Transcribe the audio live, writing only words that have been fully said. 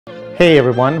Hey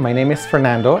everyone, my name is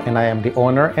Fernando and I am the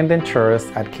owner and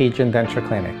denturist at Cajun Denture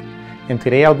Clinic. And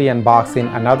today I'll be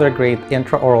unboxing another great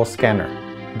intraoral scanner,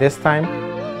 this time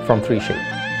from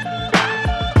 3Shape.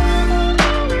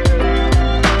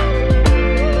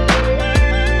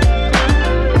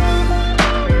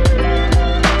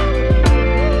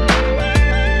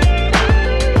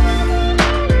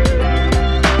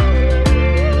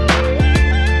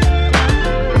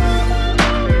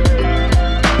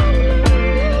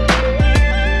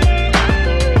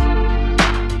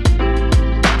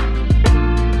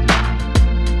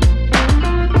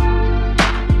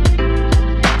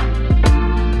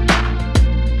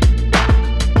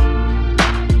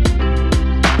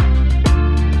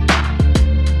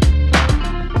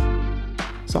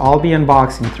 So I'll be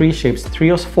unboxing 3Shape's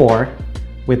Trios 4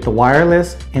 with the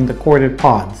wireless and the corded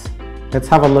pods. Let's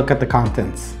have a look at the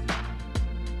contents.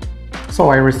 So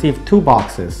I received two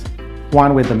boxes,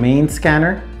 one with the main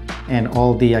scanner and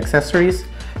all the accessories,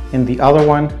 and the other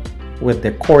one with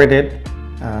the corded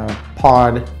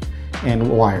pod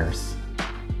and wires.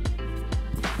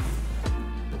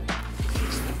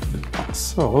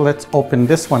 So let's open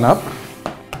this one up.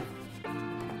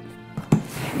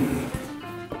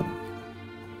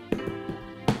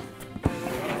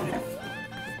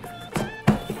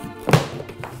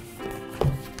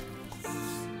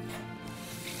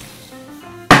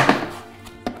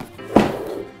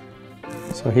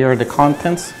 So here are the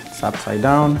contents. It's upside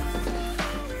down.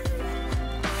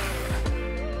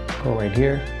 Go right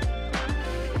here.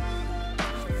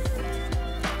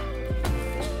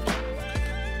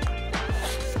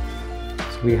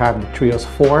 So we have the Trios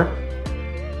 4.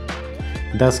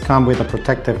 It does come with a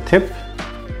protective tip.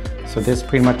 So this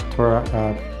pretty much,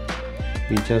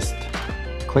 you just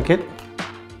click it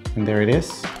and there it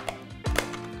is.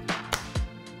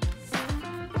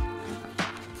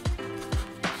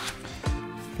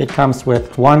 It comes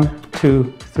with 1,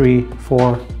 2, 3,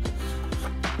 4,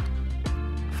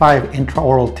 5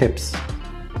 intraoral tips.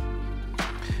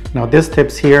 Now these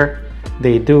tips here,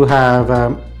 they do have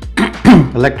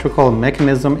electrical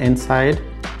mechanism inside,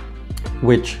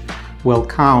 which will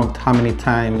count how many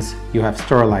times you have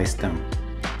sterilized them.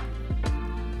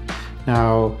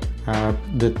 Now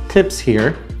the tips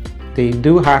here, they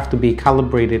do have to be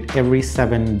calibrated every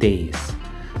 7 days,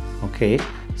 okay?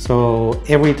 So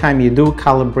every time you do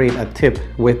calibrate a tip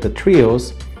with the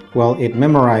Trios, well, it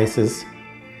memorizes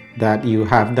that you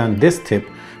have done this tip,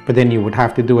 but then you would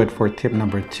have to do it for tip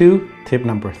number 2, tip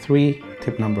number 3,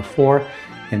 tip number 4,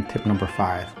 and tip number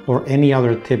 5, or any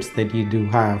other tips that you do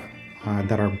have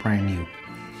that are brand new.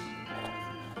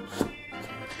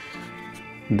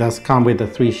 It does come with the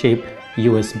 3Shape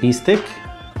USB stick.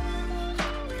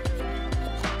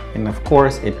 And of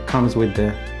course, it comes with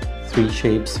the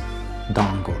 3Shape's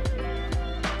dongle.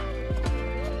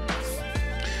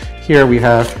 Here we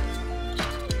have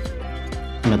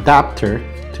an adapter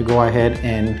to go ahead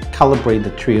and calibrate the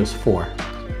Trios 4,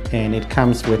 and it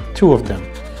comes with 2 of them.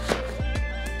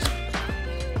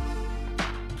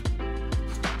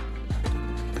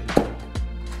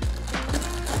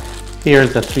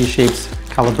 Here's the 3Shape's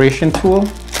calibration tool,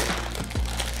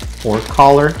 or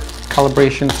collar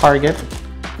calibration target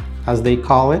as they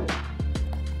call it.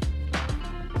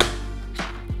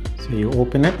 So you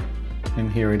open it and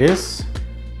here it is.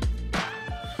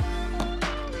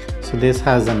 So this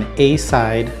has an A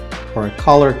side or a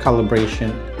color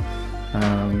calibration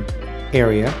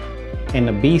area and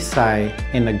a B side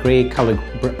and a gray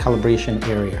calibration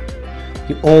area.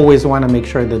 You always want to make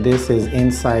sure that this is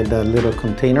inside the little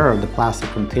container or the plastic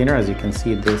container. As you can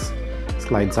see, this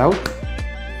slides out,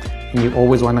 and you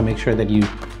always want to make sure that you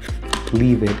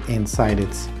leave it inside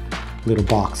its little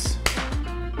box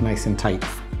nice and tight.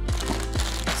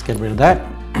 Let's get rid of that.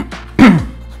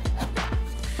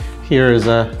 Here is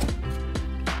a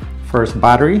first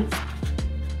battery.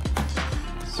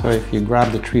 So if you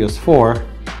grab the Trios 4,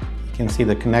 you can see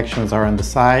the connections are on the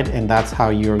side, and that's how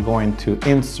you're going to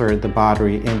insert the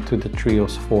battery into the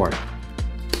Trios 4.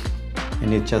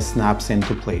 And it just snaps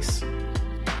into place.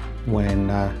 When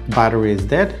battery is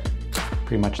dead,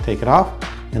 pretty much take it off,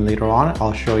 and later on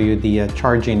I'll show you the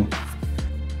charging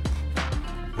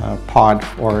pod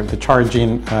or the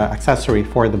charging accessory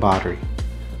for the battery.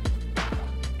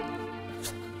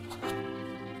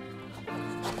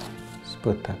 Just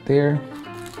put that there.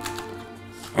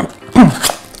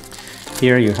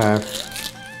 Here you have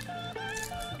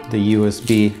the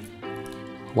USB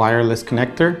wireless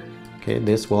connector. Okay,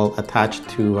 this will attach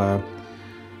to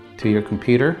your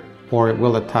computer, or it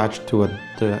will attach to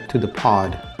the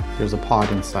pod. There's a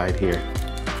pod inside here.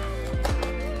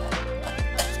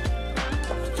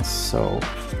 So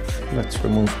let's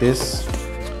remove this.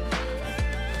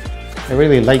 I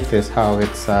really like this, how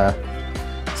it's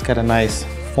got a nice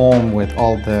foam with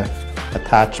all the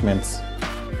attachments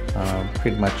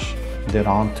pretty much did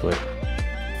onto it.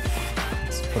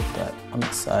 Let's put that on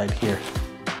the side here.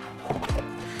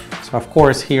 So of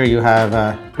course here you have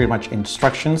pretty much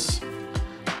instructions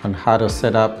on how to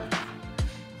set up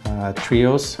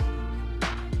trios.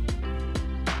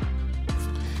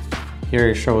 Here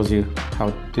it shows you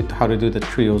how to do the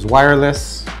trios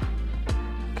wireless.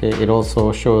 Okay, it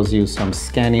also shows you some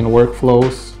scanning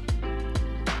workflows.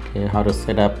 Okay, how to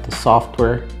set up the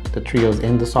software, the trios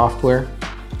in the software.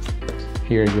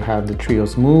 Here you have the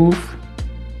trios move.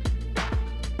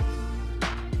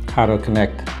 How to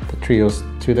connect the trios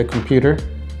to the computer.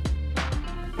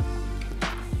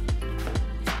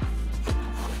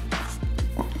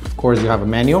 Of course, you have a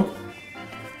manual,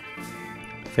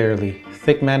 fairly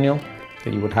thick manual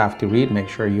that you would have to read. Make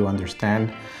sure you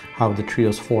understand how the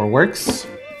Trios 4 works.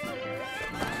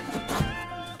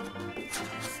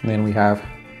 And then we have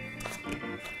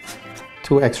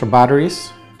 2 extra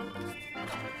batteries.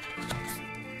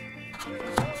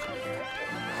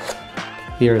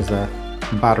 Here's a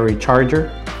battery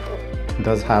charger. It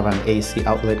does have an AC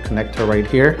outlet connector right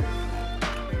here.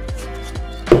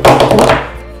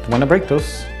 Don't want to break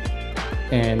those.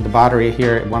 And the battery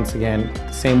here, once again,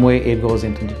 the same way it goes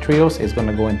into the Trios, is going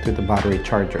to go into the battery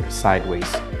charger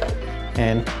sideways.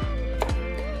 And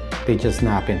they just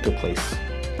snap into place.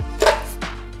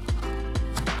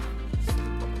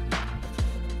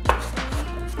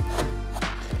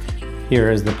 Here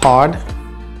is the pod.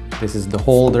 This is the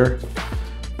holder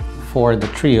for the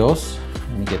Trios.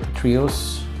 Let me get the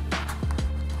Trios.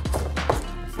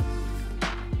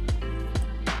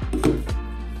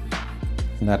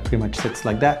 And that pretty much sits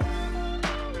like that.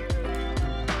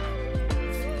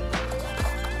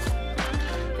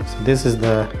 So this is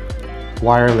the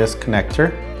wireless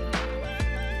connector.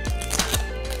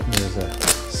 There's a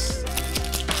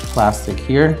plastic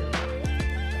here.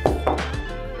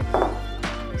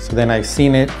 So then I've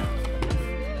seen it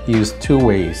used 2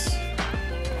 ways.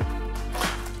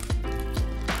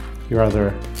 You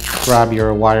either grab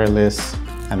your wireless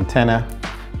antenna,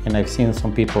 and I've seen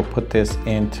some people put this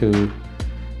into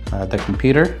the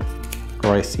computer,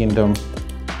 or I've seen them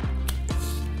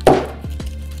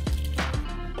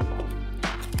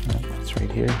that's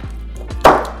right here,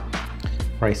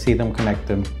 or I see them connect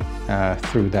them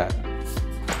through that.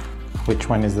 Which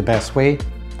one is the best way?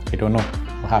 I don't know.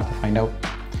 We'll have to find out.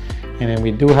 And then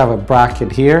we do have a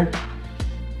bracket here,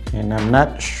 and I'm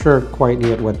not sure quite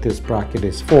yet what this bracket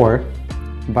is for,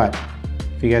 but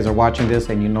if you guys are watching this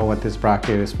and you know what this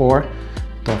bracket is for,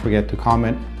 don't forget to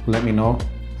comment, let me know.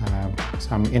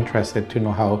 So I'm interested to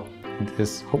know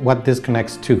what this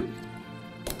connects to.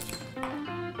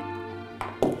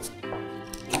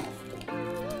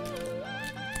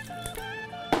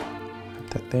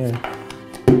 Put that there.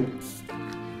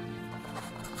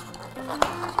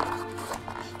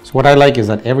 So what I like is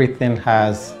that everything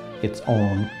has its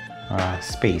own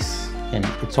space and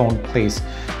its own place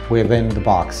within the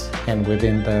box and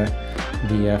within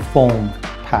the foam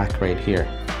pack right here.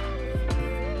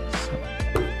 So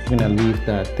I'm gonna leave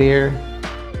that there.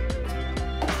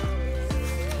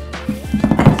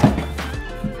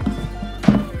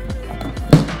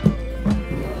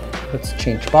 Let's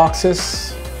change boxes.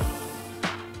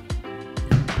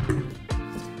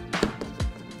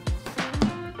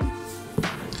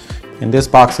 And these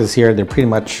boxes here, they're pretty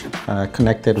much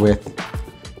connected with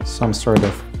some sort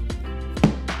of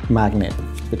magnet,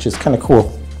 which is kind of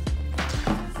cool.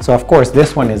 So of course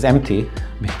this one is empty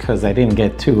because I didn't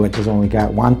get 2, I just only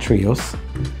got 1 Trios.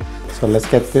 So let's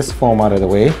get this foam out of the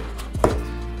way.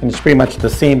 And it's pretty much the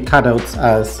same cutouts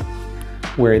as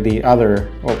where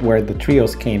where the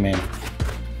Trios came in.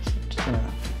 Just gonna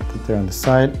put there on the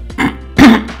side.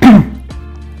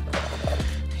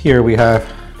 Here we have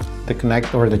the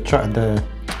connect, or the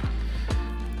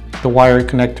wire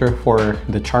connector for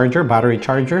the charger, battery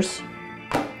chargers.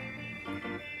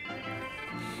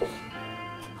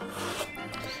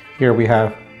 Here we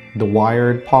have the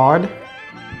wired pod.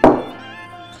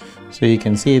 So you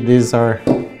can see these are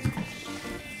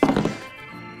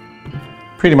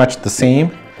pretty much the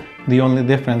same. The only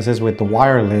difference is with the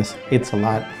wireless, it's a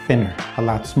lot thinner, a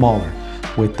lot smaller.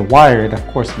 With the wired, of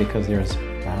course, because there's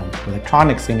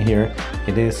electronics in here,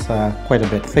 it is quite a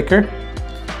bit thicker,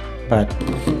 but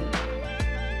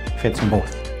fits in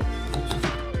both.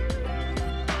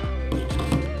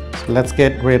 So let's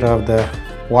get rid of the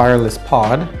wireless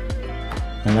pod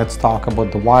and let's talk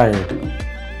about the wired.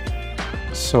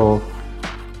 So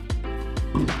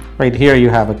right here you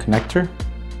have a connector,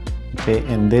 okay,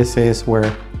 and this is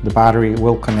where the battery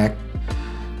will connect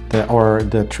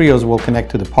the trios will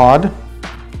connect to the pod,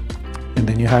 and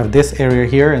then you have this area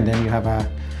here, and then you have a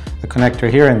connector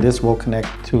here, and this will connect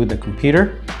to the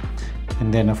computer.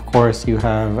 And then of course you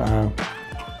have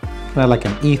kind of like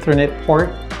an Ethernet port,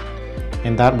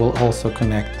 and that will also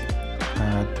connect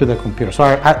to the computer.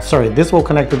 Sorry, this will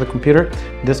connect to the computer.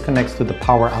 This connects to the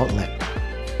power outlet.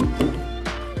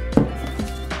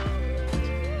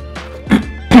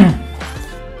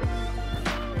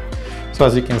 So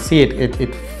as you can see,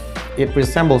 it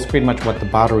resembles pretty much what the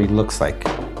battery looks like.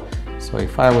 So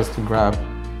if I was to grab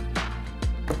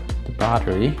the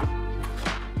battery,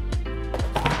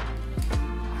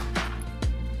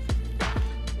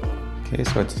 okay,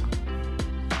 so it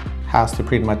has to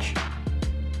pretty much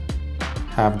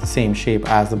have the same shape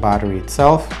as the battery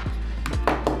itself.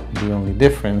 The only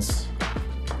difference,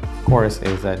 of course,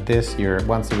 is that this,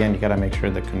 once again, you gotta make sure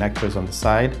the connector's on the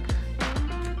side,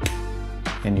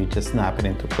 and you just snap it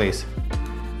into place.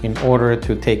 In order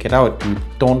to take it out, you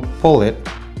don't pull it.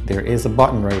 There is a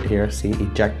button right here, see,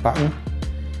 eject button.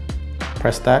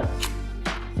 Press that,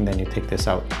 and then you take this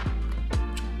out.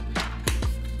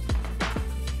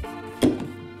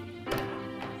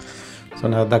 So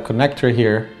now the connector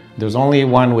here, there's only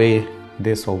one way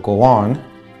this will go on.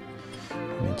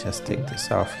 Let me just take this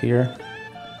off here.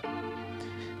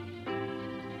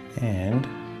 And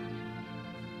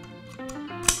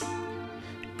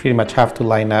pretty much have to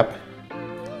line up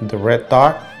the red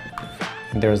dot,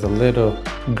 and there's a little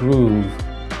groove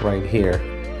right here.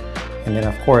 And then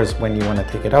of course, when you want to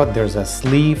take it out, there's a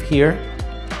sleeve here,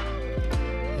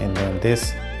 and then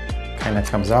this kind of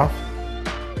comes off.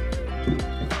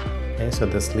 Okay, so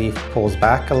the sleeve pulls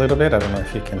back a little bit. I don't know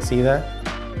if you can see that.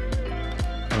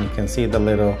 And you can see the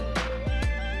little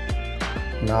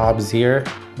knobs here,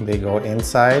 they go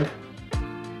inside.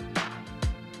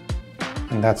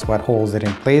 And that's what holds it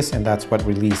in place, and that's what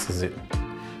releases it.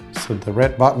 So the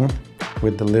red button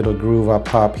with the little groove up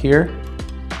top here,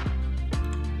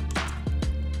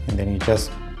 and then you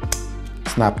just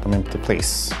snap them into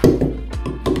place.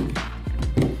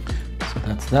 So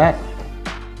that's that.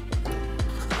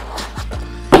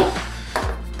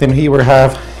 Then here we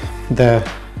have the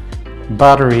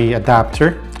battery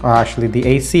adapter, or actually the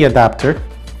AC adapter.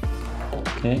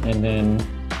 Okay, and then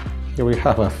here we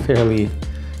have a fairly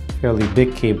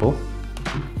big cable.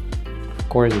 Of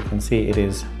course, you can see it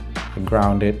is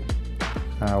grounded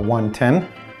 110.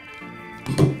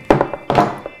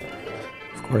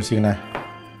 Of course, you're gonna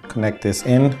connect this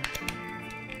in,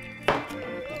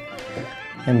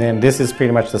 and then this is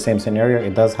pretty much the same scenario.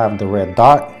 It does have the red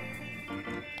dot,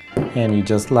 and you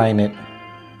just line it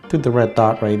to the red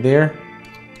dot right there,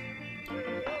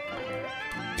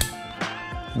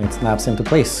 and it snaps into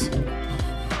place.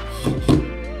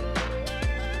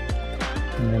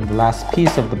 And then the last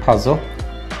piece of the puzzle,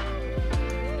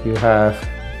 you have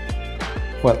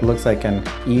what looks like an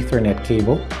Ethernet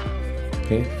cable.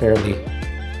 Okay, fairly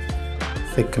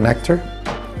thick connector.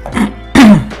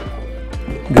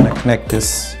 I'm gonna connect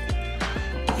this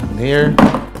in there.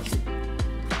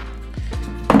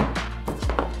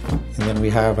 And then we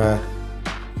have a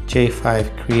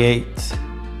J5 Create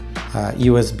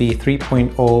USB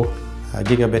 3.0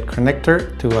 gigabit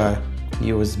connector to a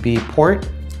USB port.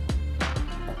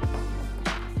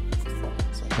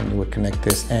 You would connect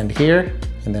this end here,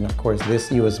 and then of course this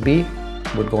USB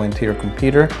would go into your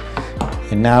computer,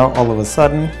 and now all of a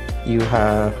sudden you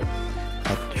have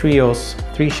a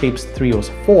 3Shape's Trios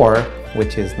 4,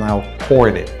 which is now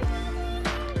corded,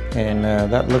 and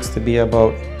that looks to be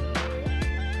about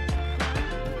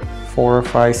 4,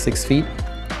 5, 6 feet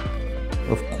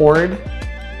of cord.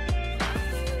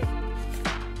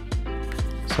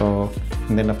 So,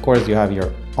 and then of course you have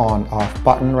your on-off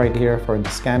button right here for the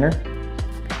scanner.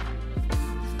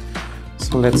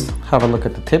 So let's have a look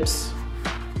at the tips.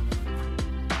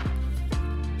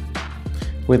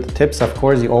 With the tips, of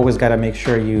course, you always got to make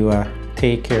sure you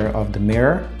take care of the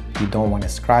mirror. You don't want to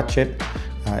scratch it.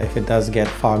 If it does get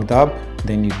fogged up,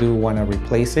 then you do want to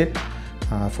replace it.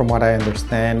 From what I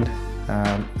understand,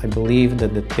 I believe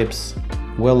that the tips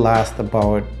will last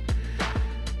about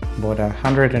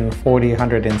 140,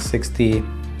 160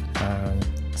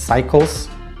 cycles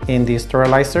in the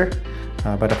sterilizer.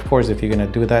 But of course, if you're going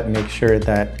to do that, make sure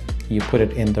that you put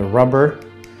it in the rubber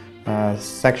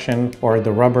section, or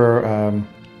the rubber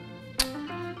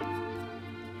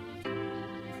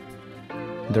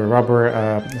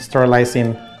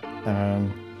sterilizing.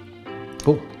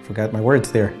 Oh, forgot my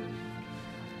words there.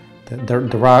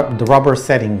 The rubber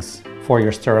settings for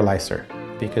your sterilizer,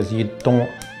 because you don't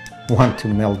want to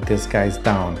melt these guys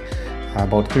down.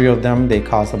 About 3 of them, they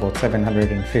cost about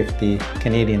 750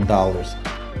 Canadian dollars.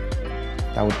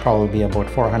 That would probably be about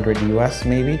 400 US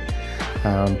maybe.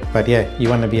 But yeah, you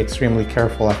want to be extremely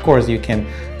careful. Of course, you can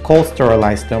cold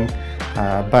sterilize them,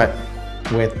 but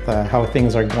with how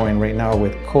things are going right now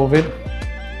with COVID,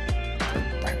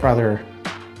 I'd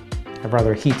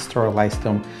rather heat sterilize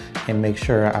them and make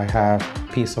sure I have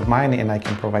peace of mind and I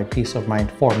can provide peace of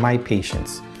mind for my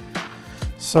patients.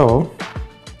 So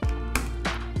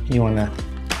you want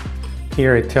to,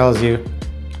 here it tells you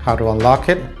how to unlock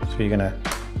it. So you're going to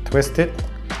twist it,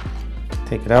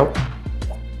 take it out,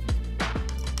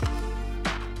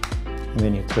 and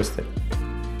then you twist it.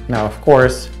 Now, of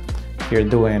course, if you're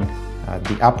doing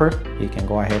the upper, you can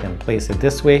go ahead and place it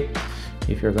this way.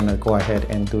 If you're going to go ahead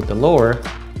and do the lower,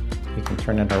 you can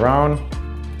turn it around.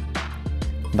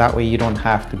 That way you don't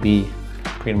have to be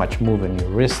pretty much moving your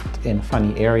wrist in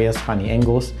funny areas, funny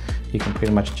angles. You can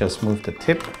pretty much just move the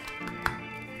tip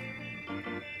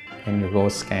and you go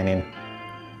scanning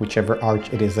whichever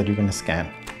arch it is that you're going to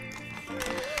scan.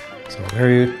 So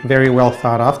very well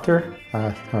thought after,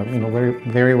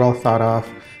 very well thought of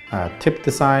tip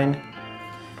design.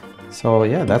 So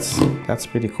yeah, that's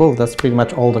pretty cool. That's pretty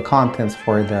much all the contents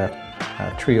for the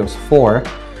Trios 4.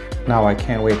 Now I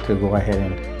can't wait to go ahead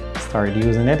and start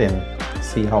using it and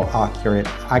see how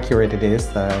accurate it is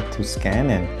to scan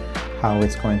and how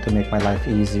it's going to make my life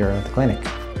easier at the clinic.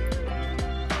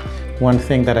 One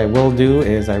thing that I will do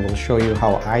is I will show you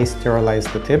how I sterilize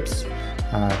the tips.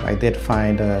 I did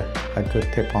find a good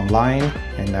tip online,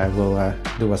 and I will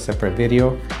do a separate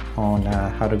video on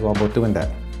how to go about doing that.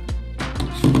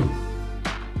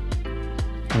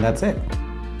 And that's it.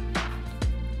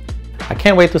 I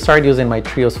can't wait to start using my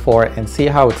Trios 4 and see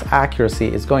how its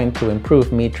accuracy is going to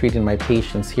improve me treating my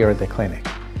patients here at the clinic.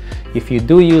 If you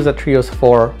do use a Trios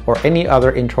 4 or any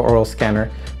other intraoral scanner,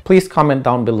 please comment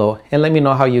down below and let me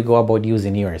know how you go about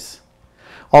using yours.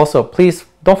 Also, please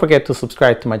don't forget to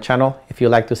subscribe to my channel if you'd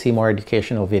like to see more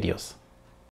educational videos.